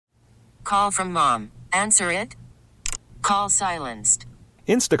Call from mom. Answer it. Call silenced.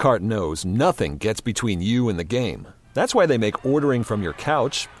 Instacart knows nothing gets between you and the game. That's why they make ordering from your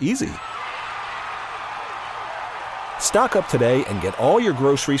couch easy. Stock up today and get all your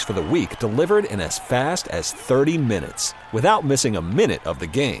groceries for the week delivered in as fast as 30 minutes without missing a minute of the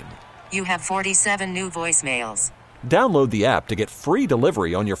game. You have 47 new voicemails. Download the app to get free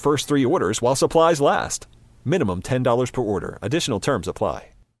delivery on your first 3 orders while supplies last. Minimum $10 per order. Additional terms apply.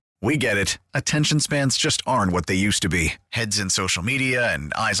 We get it. Attention spans just aren't what they used to be. Heads in social media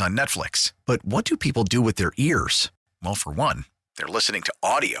and eyes on Netflix. But what do people do with their ears? Well, for one, they're listening to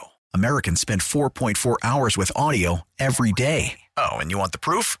audio. Americans spend 4.4 hours with audio every day. Oh, and you want the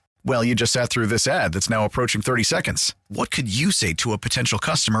proof? Well, you just sat through this ad that's now approaching 30 seconds. What could you say to a potential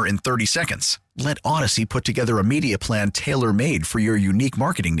customer in 30 seconds? Let Odyssey put together a media plan tailor-made for your unique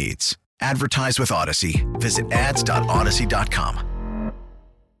marketing needs. Advertise with Odyssey. Visit ads.odyssey.com.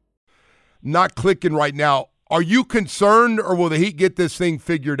 Not clicking right now. Are you concerned, or will the Heat get this thing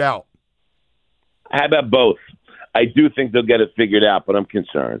figured out? How about both? I do think they'll get it figured out, but I'm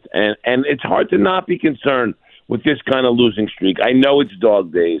concerned. And it's hard to not be concerned with this kind of losing streak. I know it's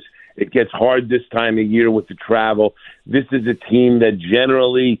dog days. It gets hard this time of year with the travel. This is a team that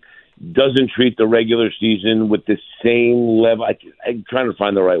generally doesn't treat the regular season with the same level. I'm trying to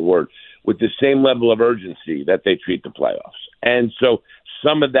find the right word. With the same level of urgency that they treat the playoffs. And so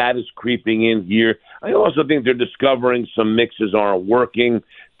some of that is creeping in here. I also think they're discovering some mixes aren't working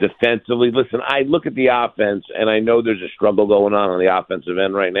defensively. Listen, I look at the offense, and I know there's a struggle going on the offensive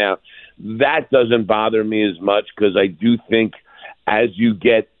end right now. That doesn't bother me as much because I do think as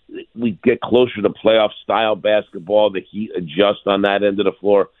we get closer to playoff-style basketball, the Heat adjust on that end of the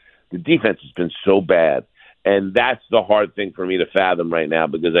floor. The defense has been so bad. And that's the hard thing for me to fathom right now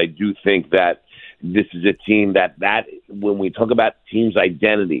because I do think that this is a team that when we talk about team's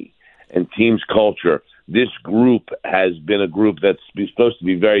identity and team's culture, this group has been a group that's supposed to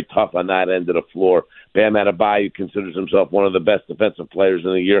be very tough on that end of the floor. Bam Adebayo considers himself one of the best defensive players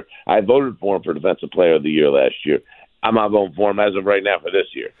in the year. I voted for him for Defensive Player of the Year last year. I'm not voting for him as of right now for this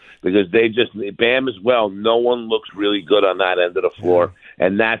year because Bam as well, no one looks really good on that end of the floor,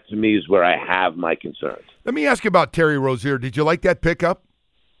 and that to me is where I have my concerns. Let me ask you about Terry Rozier. Did you like that pickup?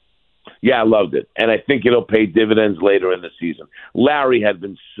 Yeah, I loved it, and I think it'll pay dividends later in the season. Larry had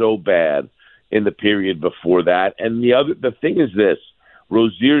been so bad in the period before that, and the thing is this,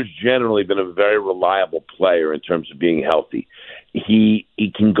 Rozier's generally been a very reliable player in terms of being healthy. He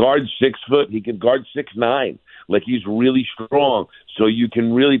can guard 6 foot, he can guard 6'9". Like, he's really strong. So you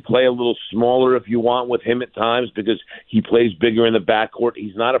can really play a little smaller if you want with him at times because he plays bigger in the backcourt.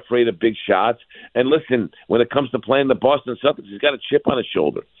 He's not afraid of big shots. And listen, when it comes to playing the Boston Celtics, he's got a chip on his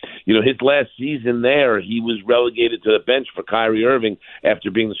shoulder. You know, his last season there, he was relegated to the bench for Kyrie Irving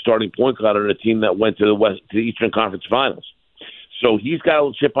after being the starting point guard on a team that went to the Eastern Conference Finals. So he's got a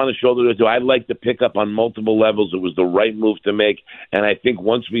little chip on his shoulder to do. I'd like to pick up on multiple levels. It was the right move to make. And I think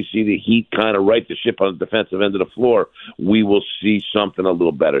once we see the Heat kind of right the ship on the defensive end of the floor, we will see something a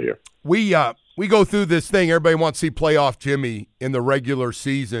little better here. We go through this thing. Everybody wants to see playoff Jimmy in the regular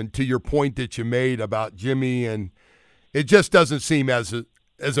season, to your point that you made about Jimmy, and it just doesn't seem as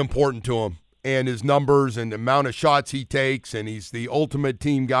important to him and his numbers and the amount of shots he takes, and he's the ultimate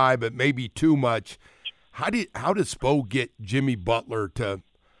team guy, but maybe too much. How does Spo get Jimmy Butler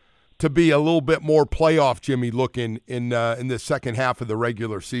to be a little bit more playoff Jimmy looking in the second half of the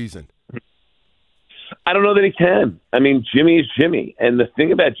regular season? I don't know that he can. I mean, Jimmy is Jimmy. And the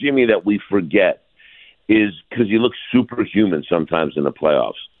thing about Jimmy that we forget is because he looks superhuman sometimes in the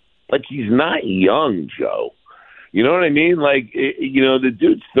playoffs. Like, he's not young, Joe. You know what I mean? Like, the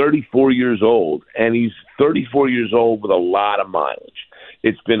dude's 34 years old, and he's 34 years old with a lot of mileage.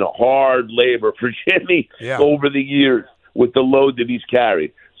 It's been hard labor for Jimmy over the years with the load that he's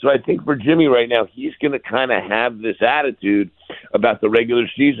carried. So I think for Jimmy right now, he's going to kind of have this attitude about the regular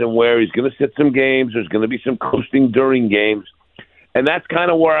season where he's going to sit some games. There's going to be some coasting during games. And that's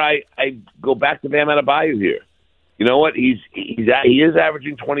kind of where I go back to Bam Adebayo here. You know what? He is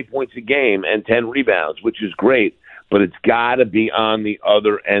averaging 20 points a game and 10 rebounds, which is great, but it's got to be on the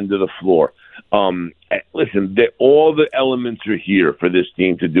other end of the floor. Listen, all the elements are here for this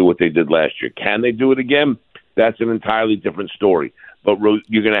team to do what they did last year. Can they do it again? That's an entirely different story. But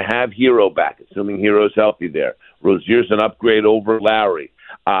you're going to have Hero back, assuming Hero's healthy there. Rozier's an upgrade over Lowry.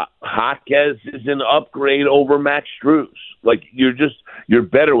 Jaquez is an upgrade over Max Strus. Like, you're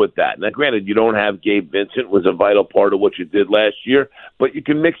better with that. Now, granted, you don't have Gabe Vincent, was a vital part of what you did last year, but you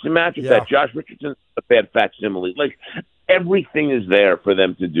can mix and match with that. Josh Richardson's a bad facsimile. Like, everything is there for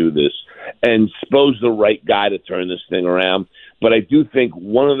them to do this. And Spo's the right guy to turn this thing around. But I do think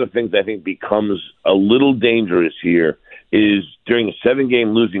one of the things I think becomes a little dangerous here is during a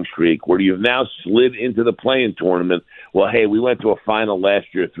 7-game losing streak where you've now slid into the play-in tournament. Well, hey, we went to a final last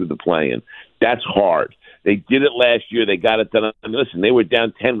year through the play-in. That's hard. They did it last year. They got it done. And listen, they were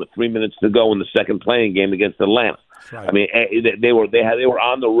down 10 with 3 minutes to go in the second play-in game against Atlanta. Right. I mean, they were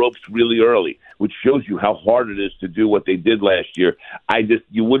on the ropes really early, which shows you how hard it is to do what they did last year.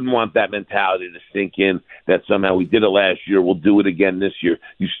 You wouldn't want that mentality to sink in that somehow we did it last year, we'll do it again this year.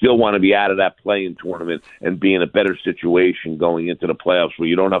 You still want to be out of that play-in tournament and be in a better situation going into the playoffs where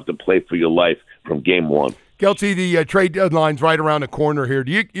you don't have to play for your life from game one. Geltzy, the trade deadline's right around the corner here.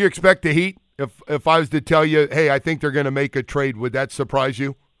 Do you expect the Heat? If I was to tell you, hey, I think they're going to make a trade, would that surprise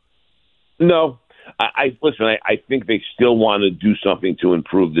you? No. Listen, I think they still want to do something to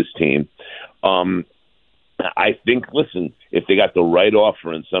improve this team. I think, listen, if they got the right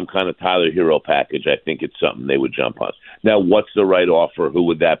offer and some kind of Tyler Hero package, I think it's something they would jump on. Now, what's the right offer? Who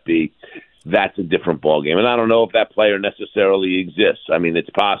would that be? That's a different ballgame. And I don't know if that player necessarily exists. I mean, it's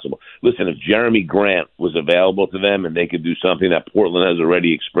possible. Listen, if Jeremy Grant was available to them and they could do something that Portland has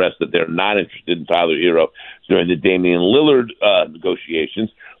already expressed that they're not interested in Tyler Hero during the Damian Lillard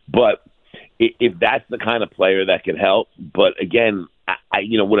negotiations. But if that's the kind of player that could help. But again,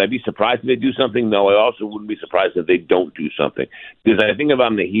 would I be surprised if they do something? No, I also wouldn't be surprised if they don't do something. Because I think if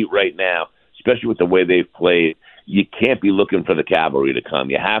I'm the Heat right now, especially with the way they've played, you can't be looking for the cavalry to come.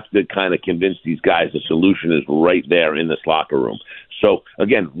 You have to kind of convince these guys the solution is right there in this locker room. So,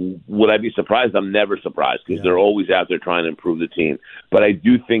 again, would I be surprised? I'm never surprised because they're always out there trying to improve the team. But I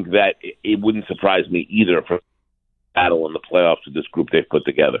do think that it wouldn't surprise me either for battle in the playoffs with this group they've put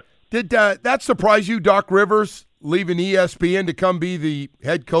together. Did that surprise you, Doc Rivers, leaving ESPN to come be the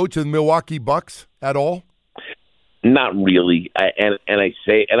head coach of the Milwaukee Bucks at all? Not really. I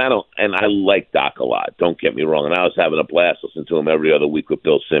like Doc a lot. Don't get me wrong. And I was having a blast listening to him every other week with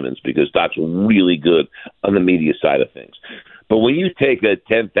Bill Simmons because Doc's really good on the media side of things. But when you take a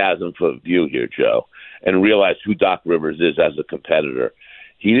 10,000-foot view here, Joe, and realize who Doc Rivers is as a competitor,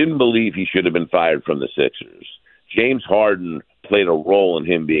 he didn't believe he should have been fired from the Sixers. James Harden played a role in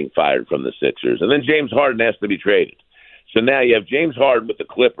him being fired from the Sixers. And then James Harden has to be traded. So now you have James Harden with the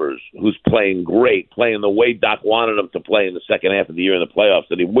Clippers, who's playing great, playing the way Doc wanted him to play in the second half of the year in the playoffs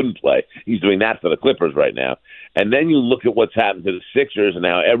that he wouldn't play. He's doing that for the Clippers right now. And then you look at what's happened to the Sixers, and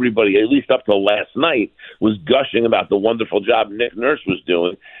now everybody, at least up till last night, was gushing about the wonderful job Nick Nurse was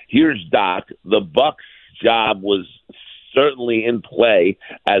doing. Here's Doc. The Bucks' job was certainly in play,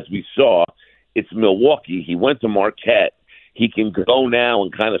 as we saw. It's Milwaukee. He went to Marquette. He can go now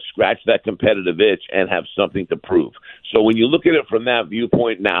and kind of scratch that competitive itch and have something to prove. So when you look at it from that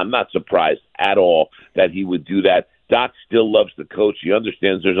viewpoint, now I'm not surprised at all that he would do that. Doc still loves the coach. He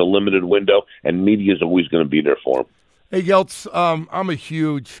understands there's a limited window, and media is always going to be there for him. Hey, Geltz,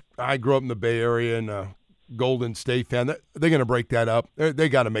 I grew up in the Bay Area and a Golden State fan. They're going to break that up. They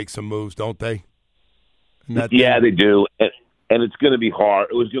got to make some moves, don't they? Yeah, they do. And it's going to be hard.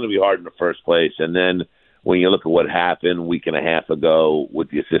 It was going to be hard in the first place. And then when you look at what happened a week and a half ago with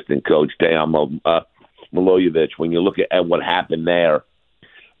the assistant coach, Dejan Milojevic, when you look at what happened there,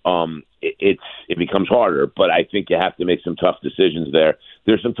 it becomes harder. But I think you have to make some tough decisions there.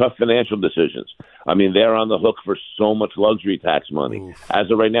 There's some tough financial decisions. I mean, they're on the hook for so much luxury tax money. Oof. As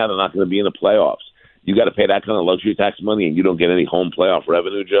of right now, they're not going to be in the playoffs. You got to pay that kind of luxury tax money, and you don't get any home playoff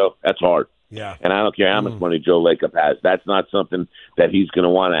revenue, Joe. That's hard. Yeah. And I don't care how much money Joe Lacob has. That's not something that he's going to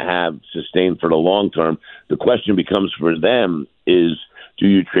want to have sustained for the long term. The question becomes for them is, do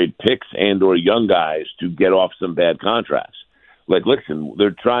you trade picks and or young guys to get off some bad contracts? Like, listen,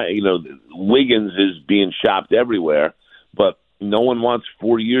 they're trying, Wiggins is being shopped everywhere, but no one wants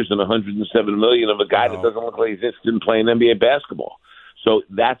 4 years and $107 million of a guy that doesn't look like he's interested in playing NBA basketball. So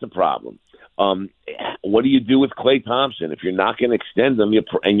that's a problem. What do you do with Klay Thompson? If you're not going to extend him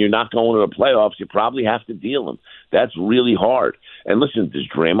and you're not going to the playoffs, you probably have to deal him. That's really hard. And listen, does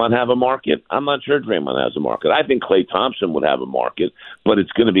Draymond have a market? I'm not sure Draymond has a market. I think Klay Thompson would have a market, but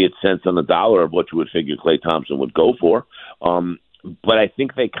it's going to be at cents on the dollar of what you would figure Klay Thompson would go for. But I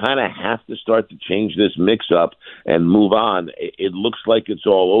think they kind of have to start to change this mix-up and move on. It looks like it's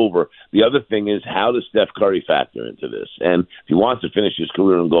all over. The other thing is, how does Steph Curry factor into this? And if he wants to finish his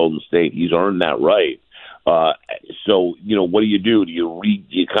career in Golden State, he's earned that right. So, what do? Do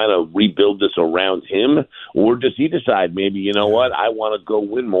you kind of rebuild this around him? Or does he decide maybe, what, I want to go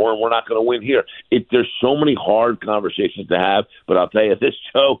win more and we're not going to win here? There's so many hard conversations to have, but I'll tell you this,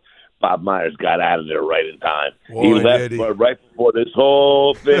 Joe, Bob Myers got out of there right in time. He left right before this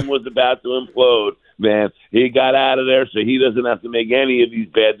whole thing was about to implode. man. He got out of there so he doesn't have to make any of these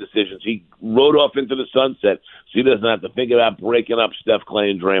bad decisions. He rode off into the sunset so he doesn't have to think about breaking up Steph, Clay,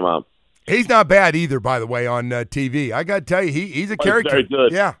 and Draymond. He's not bad either, by the way, on TV. I got to tell you, he's a character. He's very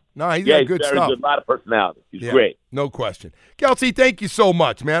good. Yeah, no, he's got good very stuff. Good. A lot of personality. He's great. No question. Geltzy, thank you so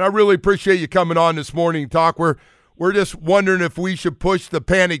much, man. I really appreciate you coming on this morning and talk. We're just wondering if we should push the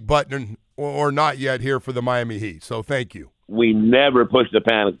panic button or not yet here for the Miami Heat. So thank you. We never push the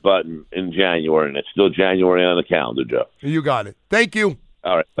panic button in January, and it's still January on the calendar, Joe. You got it. Thank you.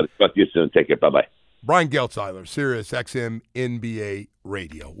 All right. Talk to you soon. Take care. Bye-bye. Brian Geltzeiler, Sirius XM NBA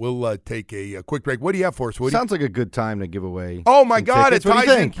Radio. We'll take a quick break. What do you have for us, Woody? Sounds like a good time to give away. Oh, my God. Tickets. It ties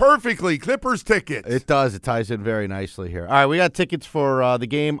in perfectly. Clippers tickets. It does. It ties in very nicely here. All right, we got tickets for the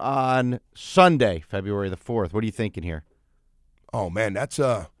game on Sunday, February the 4th. What are you thinking here? Oh, man, let's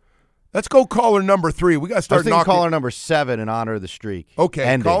go caller number 3. We got to start knocking. Caller number 7 in honor of the streak. Okay,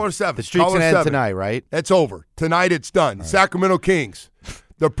 ending. Caller 7. The streak's going to end tonight, right? It's over. Tonight it's done. Right. Sacramento Kings,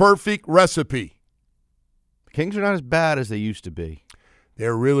 the perfect recipe. Kings are not as bad as they used to be.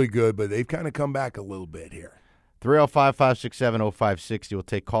 They're really good, but they've kind of come back a little bit here. 305-567-0560. We'll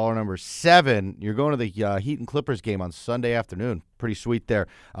take caller number 7. You're going to the Heat and Clippers game on Sunday afternoon. Pretty sweet there.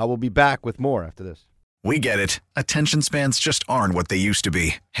 We'll be back with more after this. We get it. Attention spans just aren't what they used to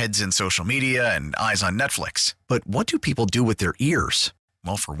be. Heads in social media and eyes on Netflix. But what do people do with their ears?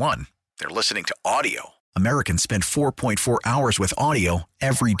 Well, for one, they're listening to audio. Americans spend 4.4 hours with audio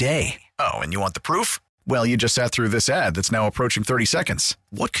every day. Oh, and you want the proof? Well, you just sat through this ad that's now approaching 30 seconds.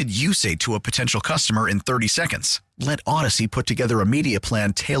 What could you say to a potential customer in 30 seconds? Let Odyssey put together a media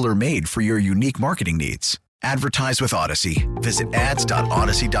plan tailor-made for your unique marketing needs. Advertise with Odyssey. Visit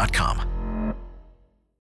ads.odyssey.com.